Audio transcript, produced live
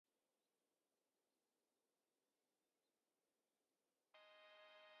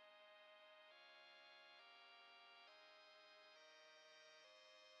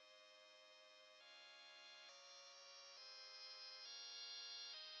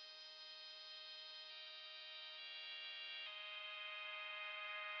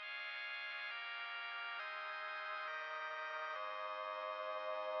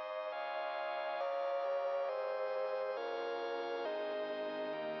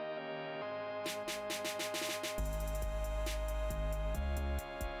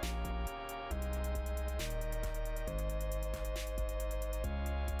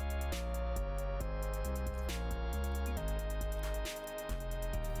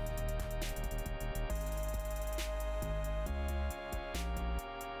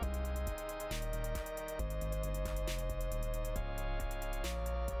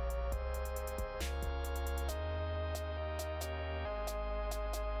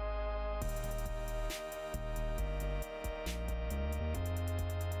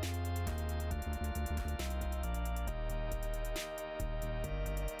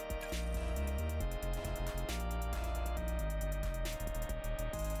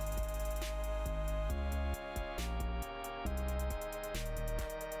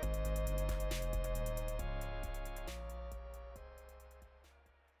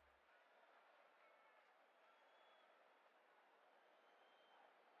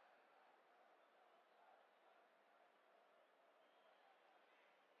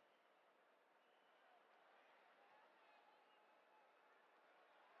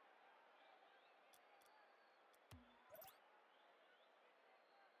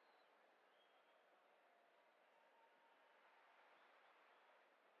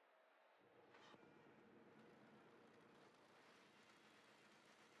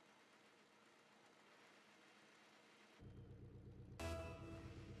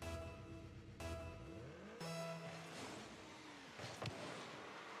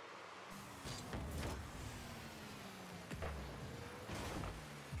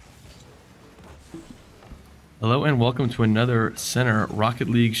Hello and welcome to another Center Rocket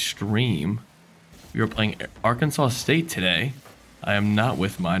League stream. We are playing Arkansas State today. I am not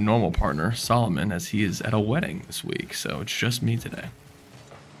with my normal partner, Solomon, as he is at a wedding this week, so it's just me today.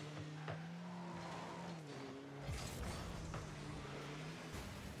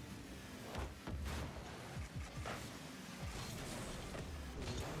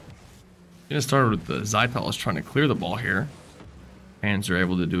 Gonna start with the Zytals trying to clear the ball here. Hands are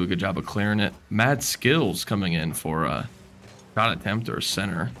able to do a good job of clearing it. Mad Skills coming in for a shot attempt or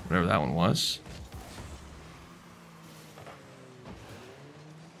center, whatever that one was.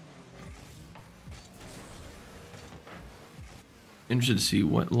 Interested to see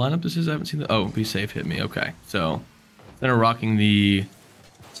what lineup this is. I haven't seen the. Oh, Be Safe hit me. Okay, so center rocking the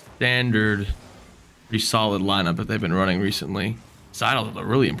standard, pretty solid lineup that they've been running recently. Zytals with a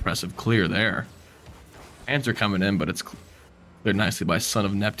really impressive clear there. Hands are coming in, but it's cleared nicely by Son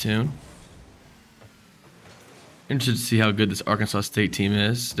of Neptune. Interested to see how good this Arkansas State team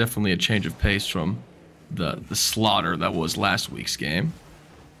is. Definitely a change of pace from the slaughter that was last week's game.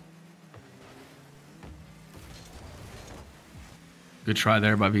 Good try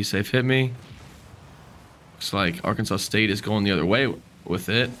there by Be Safe hit me. Looks like Arkansas State is going the other way with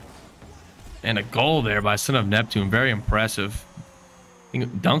it. And a goal there by Son of Neptune. Very impressive.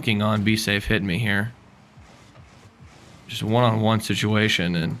 Dunking on Be Safe hit me here. Just a one-on-one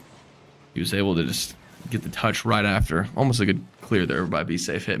situation, and he was able to just get the touch right after. Almost a good clear there by Be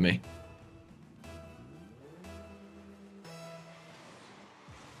Safe hit me.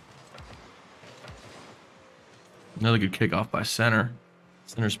 Another good kickoff by center.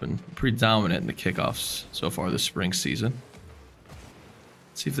 Center's been pretty dominant in the kickoffs so far this spring season.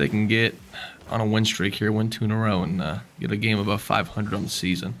 Let's see if they can get on a win streak here, win 2 in a row, and get a game above 500 on the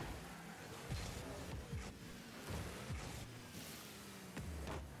season.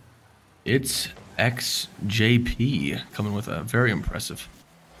 It's XJP coming with a very impressive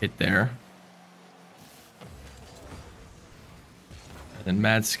hit there. And then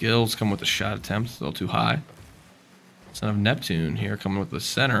Mad Skills come with a shot attempt, a little too high. Son of Neptune here coming with the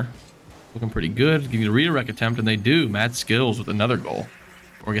center. Looking pretty good. Give you a redirect attempt, and they do. Mad Skills with another goal.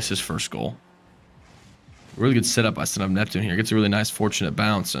 Or I guess his first goal. Really good setup by Son of Neptune here. Gets a really nice fortunate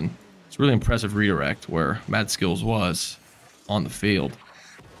bounce, and it's a really impressive redirect where Mad Skills was on the field.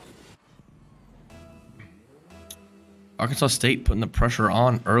 Arkansas State putting the pressure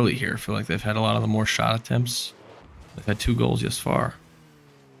on early here. I feel like they've had a lot of the more shot attempts. They've had 2 goals thus far.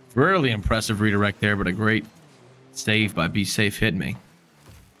 Really impressive redirect there, but a great save by Be Safe hit me.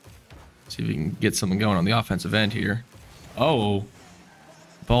 See if we can get something going on the offensive end here. Oh,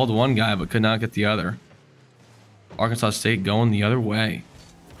 balled one guy, but could not get the other. Arkansas State going the other way.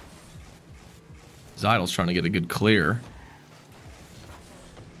 Zytals trying to get a good clear.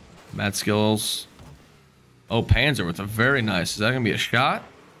 Mad Skills. Oh, Panzer with a very nice. Is that going to be a shot?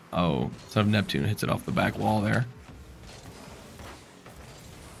 Oh, Son of Neptune hits it off the back wall there.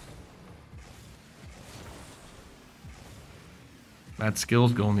 Mad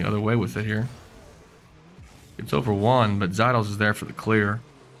Skills going the other way with it here. It's over 1, but Zytals is there for the clear.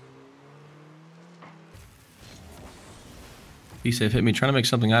 Be safe, hit me. Trying to make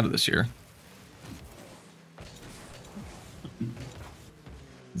something out of this here.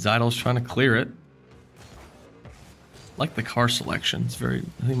 Zidal's trying to clear it. Like the car selection. It's very,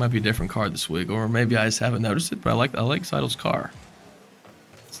 I think it might be a different car this week, or maybe I just haven't noticed it, but I like Zidal's car.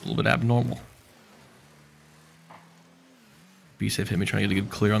 It's a little bit abnormal. Be safe, hit me, trying to get a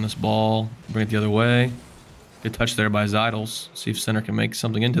good clear on this ball. Bring it the other way. Good touch there by Zidals. See if center can make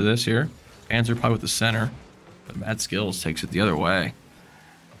something into this here. Panzer probably with the center, but Mad Skills takes it the other way.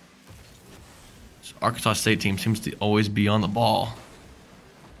 So Arkansas State team seems to always be on the ball.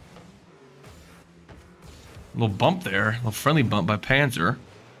 A little bump there, a little friendly bump by Panzer.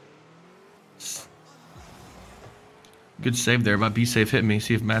 Good save there by Be Safe Hit Me.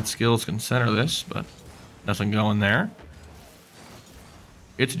 See if Mad Skills can center this, but nothing going there.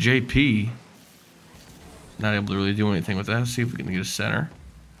 It's JP. Not able to really do anything with that. Let's see if we can get a center.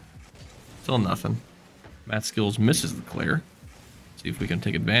 Still nothing. Mad Skills misses the clear. See if we can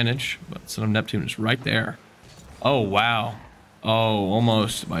take advantage, but Son of Neptune is right there. Oh, wow. Oh,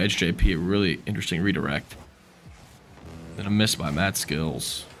 almost by HJP. A really interesting redirect. Then a miss by Mad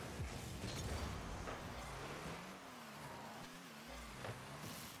Skills.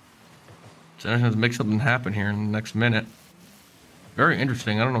 Center's going to make something happen here in the next minute. Very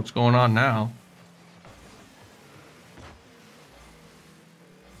interesting. I don't know what's going on now.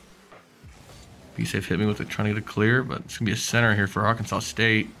 Be Safe hit me with it, trying to get a clear, but it's going to be a center here for Arkansas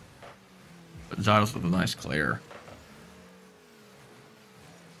State. But Zidals with a nice clear.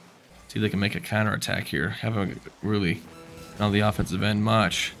 See if they can make a counterattack here. Haven't really on the offensive end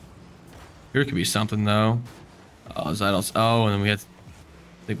much. Here could be something though. Zidals. Oh, and then we had,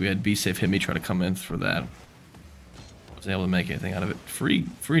 I think we had Be Safe hit me try to come in for that. Wasn't able to make anything out of it. Free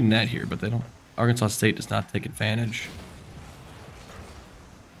net here, but they don't. Arkansas State does not take advantage.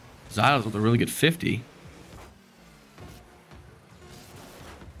 Zidals with a really good 50.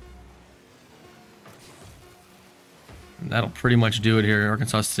 And that'll pretty much do it here.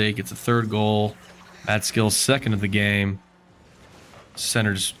 Arkansas State gets a third goal. Mad Skills second of the game.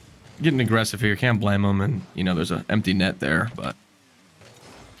 Center's getting aggressive here. Can't blame them. And, you know, there's an empty net there. But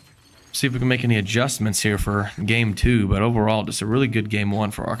see if we can make any adjustments here for game 2. But overall, just a really good game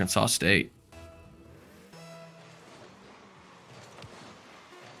 1 for Arkansas State.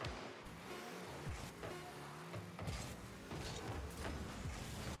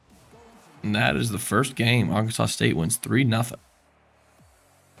 And that is the first game. Arkansas State wins 3-0.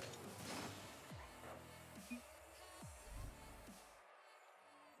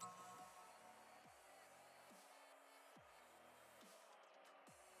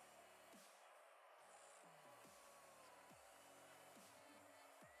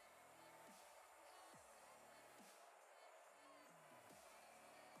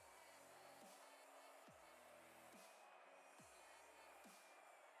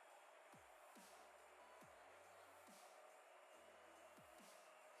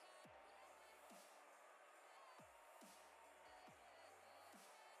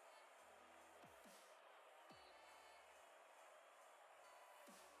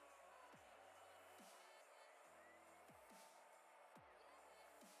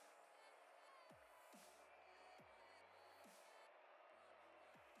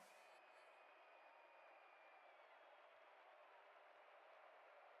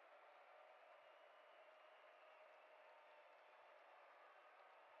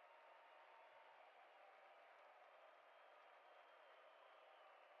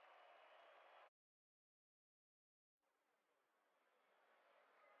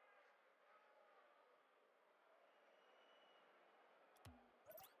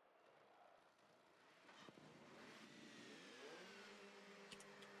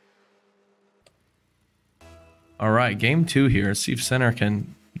 All right, game 2 here. See if center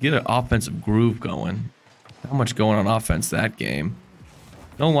can get an offensive groove going. Not much going on offense that game.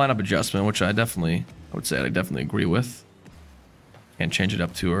 No lineup adjustment, which I would say I definitely agree with. Can't change it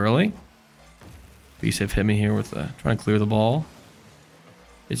up too early. Be Safe hit me here with trying to clear the ball.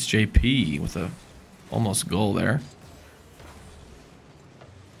 It's JP with a almost goal there.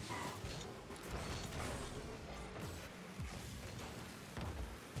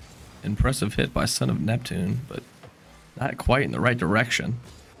 Impressive hit by Son of Neptune, but not quite in the right direction.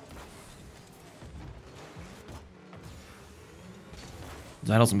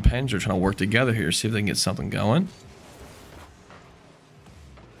 Zidals and Penge are trying to work together here, see if they can get something going.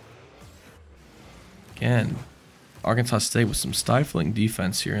 Again, Arkansas State with some stifling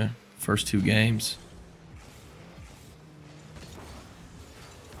defense here, first 2 games.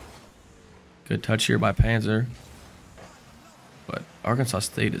 Good touch here by Panzer. But Arkansas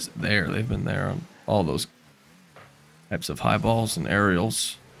State is there. They've been there on all those types of high balls and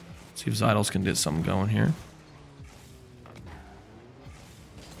aerials. See if Zidals can get something going here.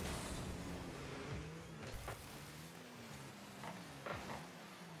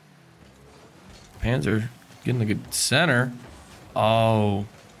 Panzer getting a good center. Oh,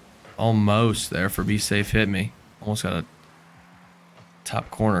 almost there for Be Safe Hit Me. Almost got a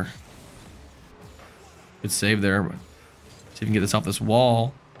top corner. Good save there. But see if you can get this off this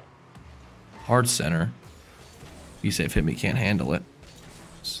wall. Hard center. Be Safe Hit Me can't handle it.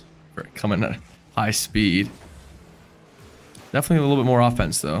 Coming at high speed. Definitely a little bit more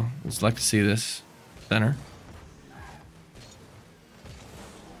offense though. Just like to see this center.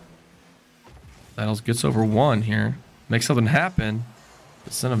 Zidals gets over one here. Makes something happen.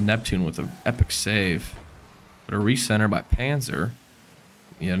 The son of Neptune with an epic save. But a recenter by Panzer.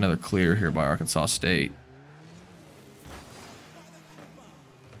 Yeah, another clear here by Arkansas State.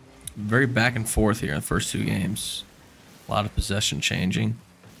 Very back and forth here in the first two games. A lot of possession changing.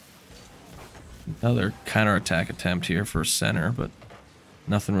 Another counterattack attempt here for center, but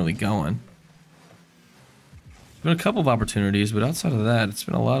nothing really going. There's been a couple of opportunities, but outside of that, it's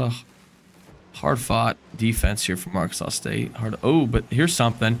been a lot of hard-fought defense here from Arkansas State. Oh, but here's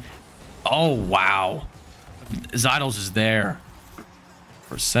something. Oh, wow. Zidals is there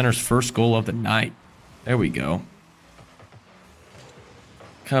for center's first goal of the night. There we go.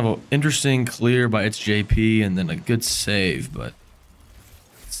 Kind of an interesting clear by its JP and then a good save, but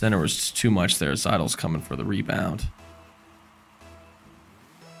center was too much there. Zidals coming for the rebound.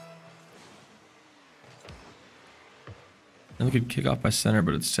 Another good kickoff by center,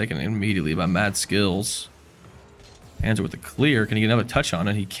 but it's taken immediately by Mad Skills. Panzer with the clear. Can he get another touch on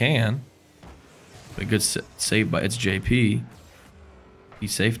it? He can. But a good save by its JP. He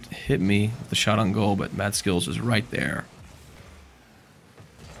saved Hit Me with the shot on goal, but Mad Skills is right there.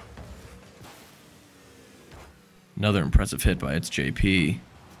 Another impressive hit by its JP.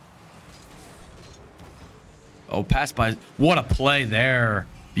 Oh, pass by... What a play there.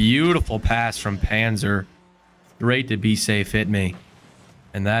 Beautiful pass from Panzer. Great to Be Safe Hit Me.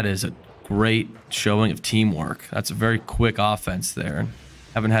 And that is a great showing of teamwork. That's a very quick offense there.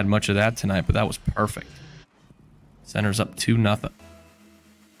 Haven't had much of that tonight, but that was perfect. Center's up 2-0.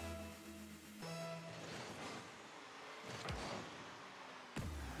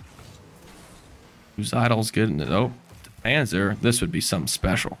 Zidals getting it. Oh, Panzer. This would be something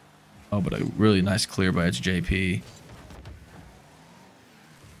special. Oh, but a really nice clear by its JP.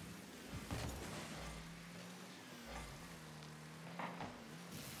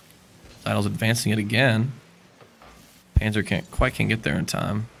 Zidals advancing it again. Panzer can't get there in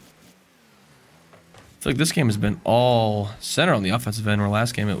time. I feel like this game has been all center on the offensive end, where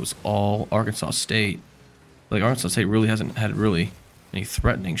last game it was all Arkansas State. Like Arkansas State really hasn't had any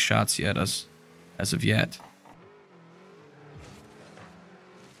threatening shots yet as of yet.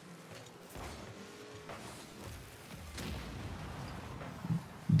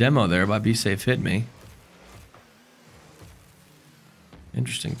 Demo there by Be Safe Hit Me.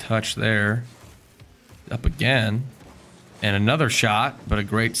 Interesting touch there. Up again. And another shot, but a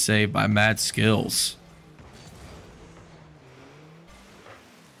great save by Mad Skills.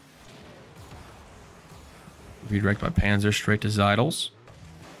 Redirect by Panzer straight to Zidals.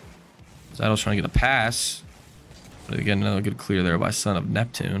 Zidals trying to get a pass. But again, another good clear there by Son of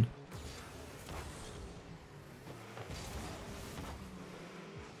Neptune.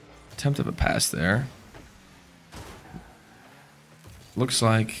 Attempt of a pass there. Looks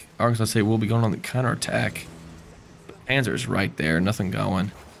like Arkansas State will be going on the counterattack. Panzer's right there, nothing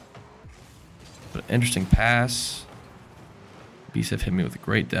going. But an interesting pass. BSF hit me with a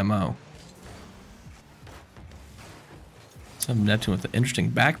great demo. Some Neptune with an interesting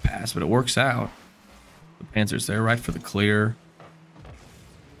back pass, but it works out. The Panzer's there, right for the clear.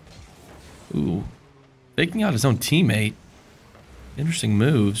 Ooh. Faking out his own teammate. Interesting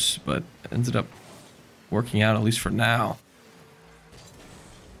moves, but ended up working out, at least for now.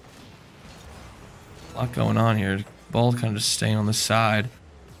 A lot going on here. Ball kind of just staying on the side.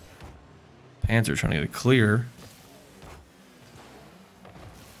 Panzer trying to get it clear.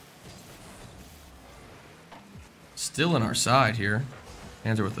 Still in our side here.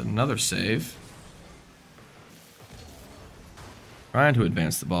 Panzer with another save. Trying to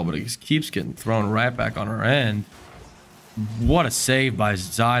advance the ball, but it just keeps getting thrown right back on our end. What a save by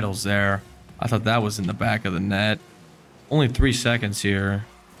Zidals there. I thought that was in the back of the net. Only 3 seconds here.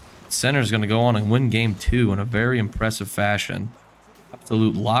 Center's going to go on and win game 2 in a very impressive fashion.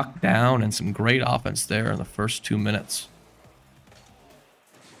 Absolute lockdown and some great offense there in the first 2 minutes.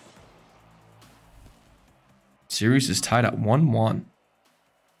 Series is tied at 1-1.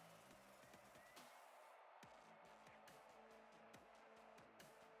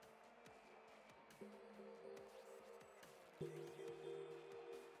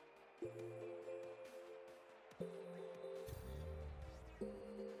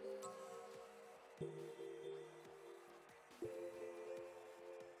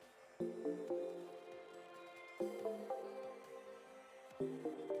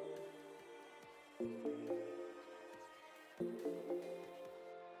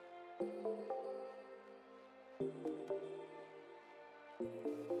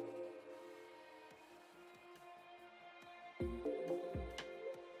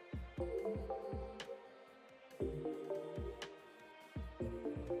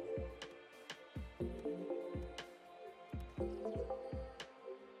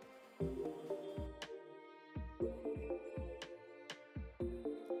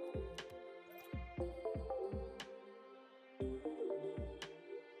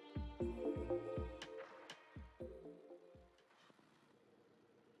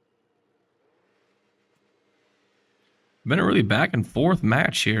 Been a really back and forth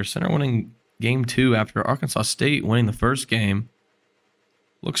match here. Center winning game 2 after Arkansas State winning the first game.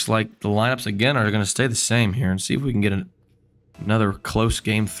 Looks like the lineups again are going to stay the same here, and see if we can get another close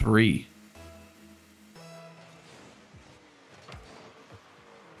game 3.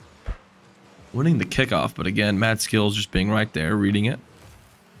 Winning the kickoff, but again, Mad Skills just being right there, reading it.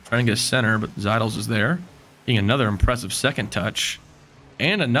 Trying to get a center, but Zeidels is there. Getting another impressive second touch.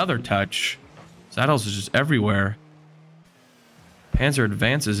 And another touch. Zeidels is just everywhere. Panzer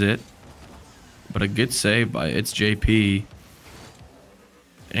advances it, but a good save by its JP.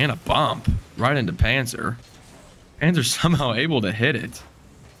 And a bump right into Panzer. Panzer's somehow able to hit it.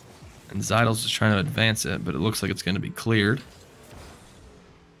 And Zeidels is trying to advance it, but it looks like it's going to be cleared.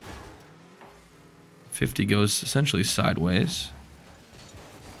 50 goes essentially sideways.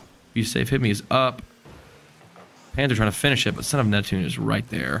 Be safe, hit me is up. Panzer trying to finish it, but Son of Neptune is right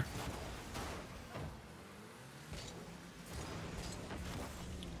there.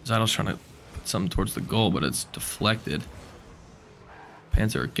 Zeidel's trying to put something towards the goal, but it's deflected.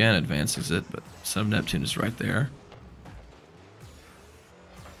 Panzer again advances it, but Son of Neptune is right there.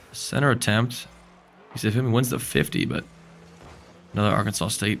 Center attempt. He said him wins the 50, but another Arkansas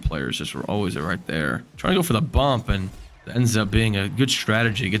State player is just always right there. Trying to go for the bump, and it ends up being a good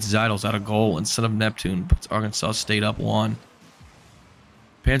strategy. Gets Zeidels out of goal, and Son of Neptune puts Arkansas State up 1.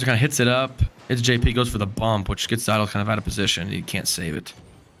 Panzer kind of hits it up. Its JP goes for the bump, which gets Zeidels kind of out of position. He can't save it.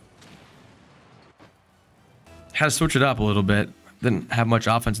 Had to switch it up a little bit. Didn't have much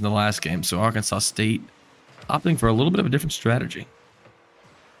offense in the last game, so Arkansas State opting for a little bit of a different strategy.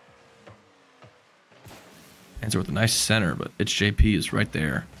 Panzer with a nice center, but its JP is right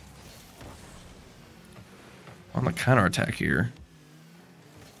there. On the counterattack here.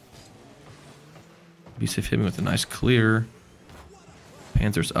 Be safe hit me with a nice clear.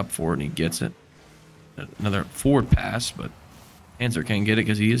 Panzer's up for it and he gets it. Another forward pass, but Panzer can't get it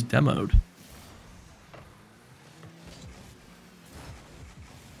because he is demoed.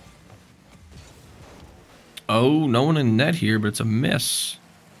 Oh, no one in net here, but it's a miss.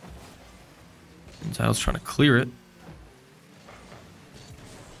 And Zeidels trying to clear it.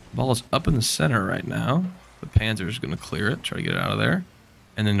 Ball is up in the center right now. The Panzer is going to clear it, try to get it out of there.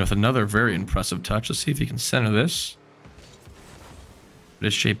 And then with another very impressive touch, let's see if he can center this. But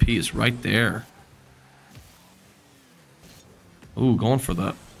his JP is right there. Ooh, going for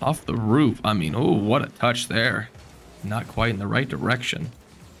the off the roof. I mean, oh, what a touch there. Not quite in the right direction.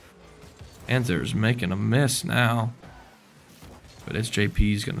 Panzer's making a miss now. But his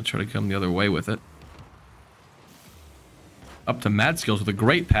JP is going to try to come the other way with it. Up to Mad Skills with a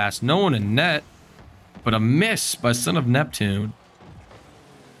great pass. No one in net. But a miss by Son of Neptune.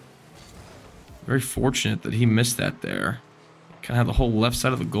 Very fortunate that he missed that there. Kind of had the whole left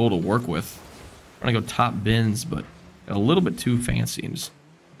side of the goal to work with. Trying to go top bins, but got a little bit too fancy and just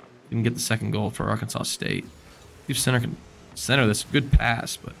didn't get the second goal for Arkansas State. If center can center this, good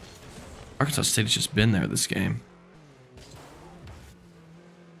pass, but Arkansas State has just been there this game.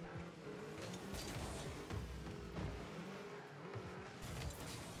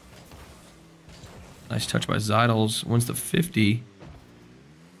 Nice touch by Zeidels. Wins the 50.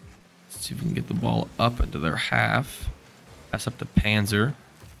 Let's see if we can get the ball up into their half. Pass up to Panzer,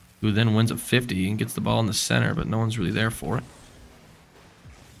 who then wins a 50 and gets the ball in the center, but no one's really there for it.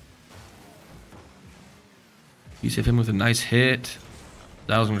 You save him with a nice hit.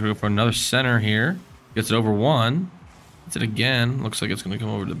 Zeidels going to go for another center here. Gets it over 1. Hits it again. Looks like it's going to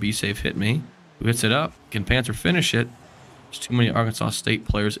come over to Be Safe Hit Me. Who hits it up? Can Panzer finish it? There's too many Arkansas State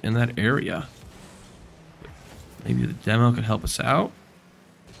players in that area. Maybe the demo can help us out.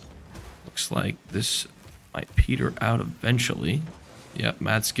 Looks like this might peter out eventually. Yep,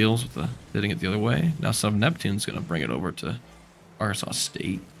 Mad Skills with the hitting it the other way. Now Son of Neptune's going to bring it over to Arkansas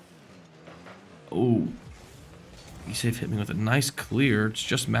State. Oh. Be Safe hit me with a nice clear. It's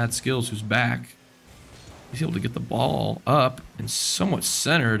just Mad Skills who's back. He's able to get the ball up and somewhat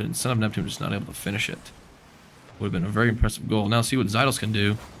centered, and Son of Neptune just not able to finish it. Would have been a very impressive goal. Now see what Zidals can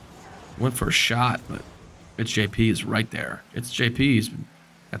do. Went for a shot, but it's JP is right there. It's JP. He's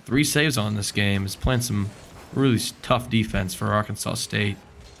got 3 saves on this game. He's playing some really tough defense for Arkansas State.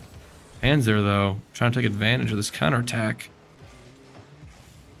 Panzer, though, trying to take advantage of this counterattack.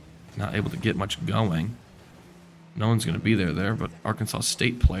 Not able to get much going. No one's going to be there, but Arkansas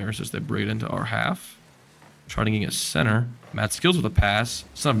State players as they bring it into our half. Trying to get a center. Matt Skills with a pass.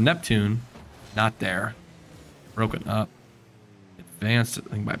 Son of Neptune. Not there. Broken up. Advanced, I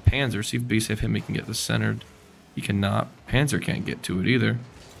think, by Panzer. See if B-Safe him, he can get this centered. He cannot. Panzer can't get to it either.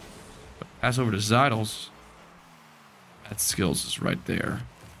 But pass over to Zidals. Matt Skills is right there.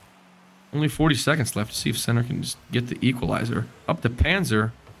 Only 40 seconds left to see if center can just get the equalizer. Up to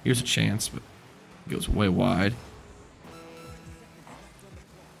Panzer. Here's a chance, but it goes way wide.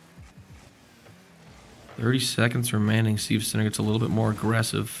 30 seconds remaining. See if center gets a little bit more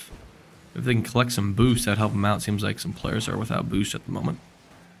aggressive. If they can collect some boost, that'd help them out. Seems like some players are without boost at the moment.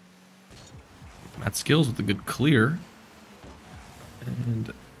 Matt Skills with a good clear.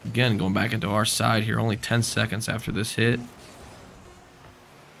 And again, going back into our side here. Only 10 seconds after this hit.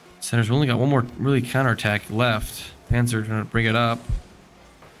 Center's only got one more really counterattack left. Panzer trying to bring it up.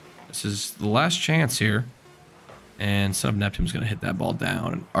 This is the last chance here. And Son of Neptune's going to hit that ball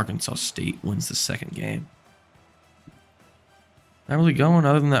down. And Arkansas State wins the second game. Not really going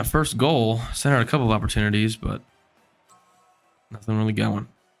other than that first goal. Center had a couple of opportunities, but nothing really going.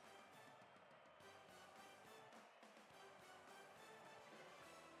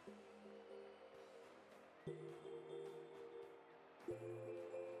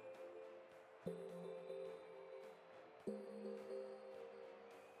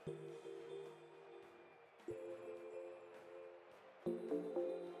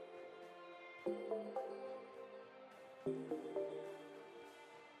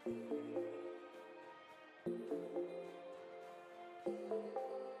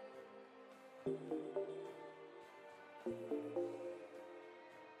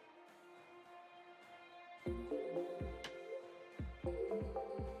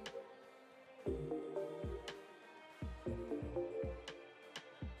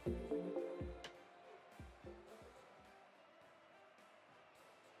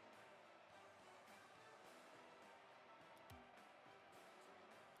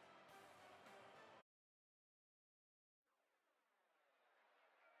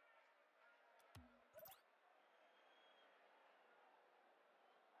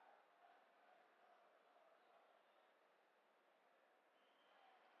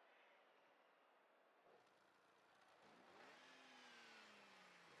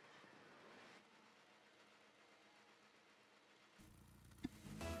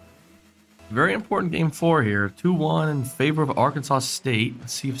 Very important game 4 here. 2-1 in favor of Arkansas State.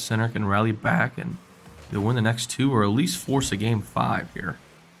 Let's see if center can rally back and either win the next 2 or at least force a game 5 here.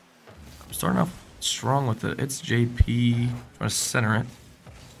 I'm starting off strong with it. It's JP trying to center it.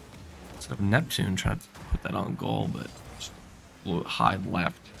 Instead of Neptune trying to put that on goal, but just a little high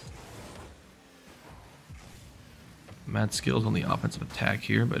left. Mad skills on the offensive attack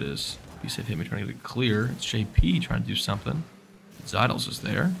here, but is B-Safe hit me trying to get it clear. It's JP trying to do something. Zidals is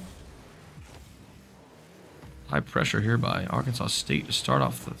there. High pressure here by Arkansas State to start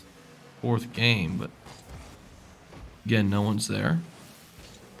off the 4th game, but again, no one's there.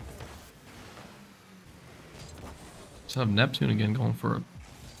 Son of Neptune again going for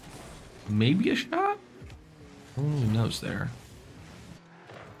maybe a shot? Only knows there.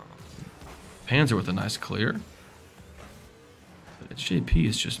 Panzer with a nice clear. But JP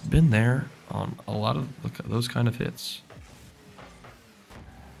has just been there on a lot of those kind of hits.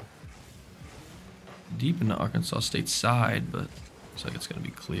 Deep into Arkansas State's side, but looks like it's going to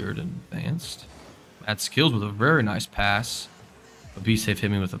be cleared and advanced. Matt Skills with a very nice pass. But B-Safe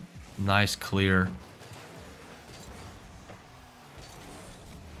hit me with a nice clear.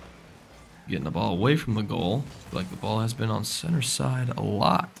 Getting the ball away from the goal. I feel like the ball has been on center side a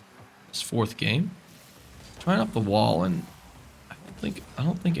lot this 4th game. Trying up the wall, and I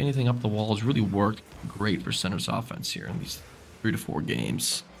don't think anything up the wall has really worked great for center's offense here in these 3 to 4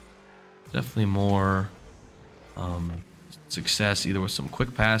 games. Definitely more success either with some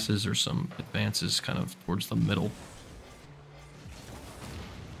quick passes or some advances kind of towards the middle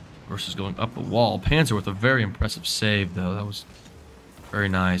versus going up the wall. Panzer with a very impressive save, though. That was very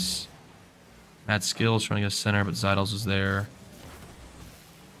nice. Matt Skills trying to get a center, but Zidals is there.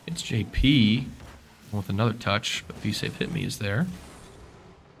 It's JP with another touch, but B-Safe hit me is there.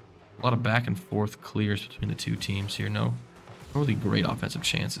 A lot of back and forth clears between the 2 teams here. No really great offensive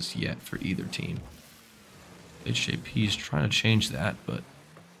chances yet for either team. HJP is trying to change that, but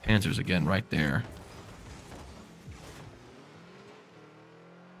Panzer's again right there.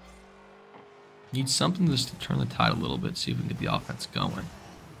 Need something just to turn the tide a little bit, see if we can get the offense going.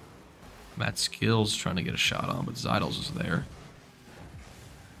 Matt Skills trying to get a shot on, but Zeidels is there.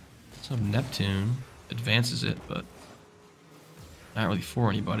 So Neptune advances it, but not really for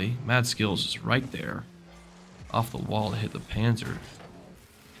anybody. Mad Skills is right there. Off the wall to hit the Panzer.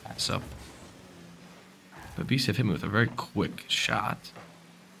 Pass up. But B-Safe hit me with a very quick shot.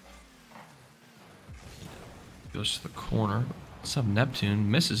 Goes to the corner. Sub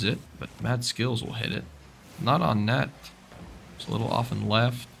Neptune misses it, but Mad Skills will hit it. Not on net. It's a little off and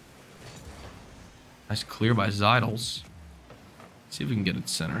left. Nice clear by Zeidels. See if we can get it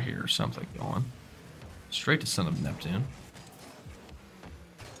center here or something going. Straight to Son of Neptune.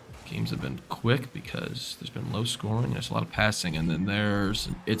 Games have been quick because there's been low scoring. There's a lot of passing, and then there's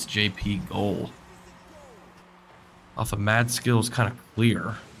its JP goal. Off of Mad Skills, kind of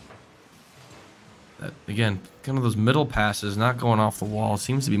clear. That, again, kind of those middle passes, not going off the wall,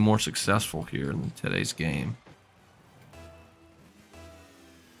 seems to be more successful here in today's game.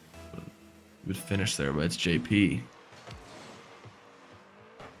 Good finish there, but it's JP.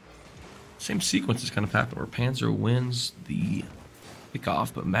 Same sequence is kind of happened where Panzer wins the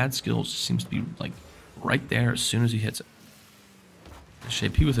kickoff, but Mad Skills seems to be like right there as soon as he hits it.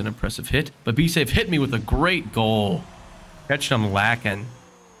 JP with an impressive hit, but B-Safe hit me with a great goal. Catching him lacking.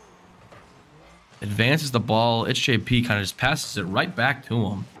 Advances the ball. It's JP kind of just passes it right back to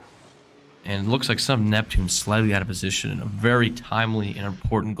him. And it looks like some Neptune slightly out of position, and a very timely and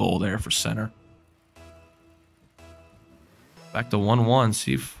important goal there for center. Back to 1-1.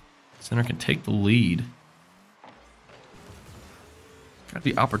 See if center can take the lead. Gotta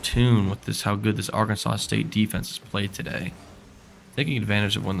be opportune with this, how good this Arkansas State defense has played today. Taking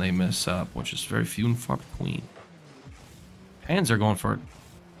advantage of when they mess up, which is very few and far between. Panzer going for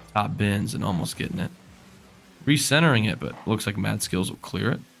top bins and almost getting it. Recentering it, but looks like Mad Skills will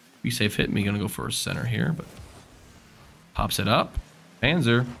clear it. B-Safe hit me, gonna go for a center here, but pops it up.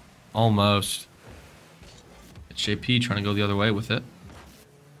 Panzer, almost. It's JP trying to go the other way with it.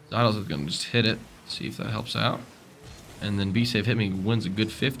 Zeidels is gonna just hit it, see if that helps out. And then B-Safe hit me, wins a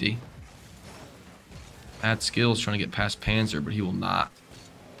good 50. Mad Skills trying to get past Panzer, but he will not.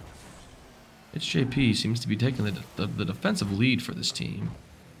 It's JP, seems to be taking the defensive lead for this team.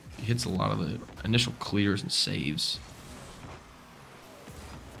 He hits a lot of the initial clears and saves.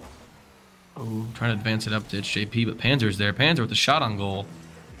 Oh, trying to advance it up to JP, but Panzer's there. Panzer with a shot on goal.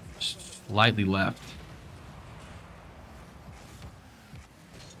 Just slightly left.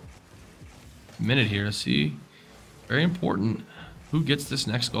 Minute here to see. Very important. Who gets this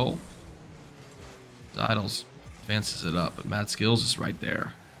next goal? Zeidels advances it up, but Mad Skills is right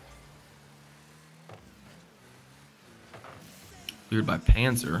there. Cleared by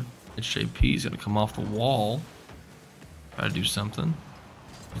Panzer. It's JP. He's going to come off the wall. Try to do something.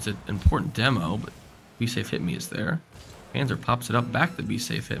 It's an important demo, but B-Safe hit me is there. Panzer pops it up back to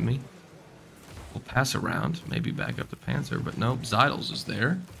B-Safe hit me. We'll pass around. Maybe back up to Panzer, but nope. Zeidels is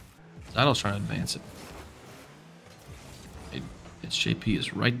there. Zeidels trying to advance it. It's JP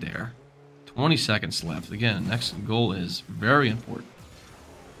is right there. 20 seconds left. Again, next goal is very important.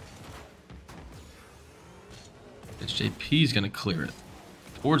 It's JP's going to clear it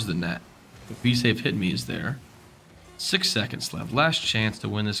towards the net. B-Safe hit me is there. 6 seconds left. Last chance to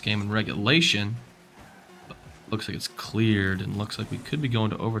win this game in regulation. Looks like it's cleared, and looks like we could be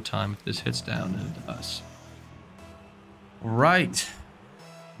going to overtime if this hits down, and it does. All right.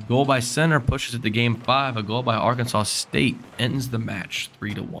 Goal by center pushes it to game 5. A goal by Arkansas State ends the match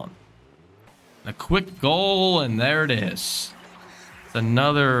 3-1. A quick goal, and there it is. It's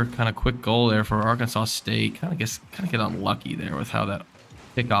another kind of quick goal there for Arkansas State. Kind of get unlucky there with how that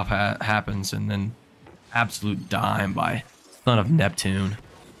kickoff happens, and then absolute dime by Son of Neptune.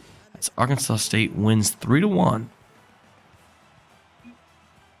 As Arkansas State wins 3-1.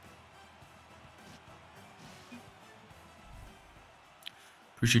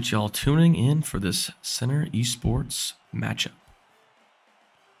 Appreciate y'all tuning in for this Center Esports matchup.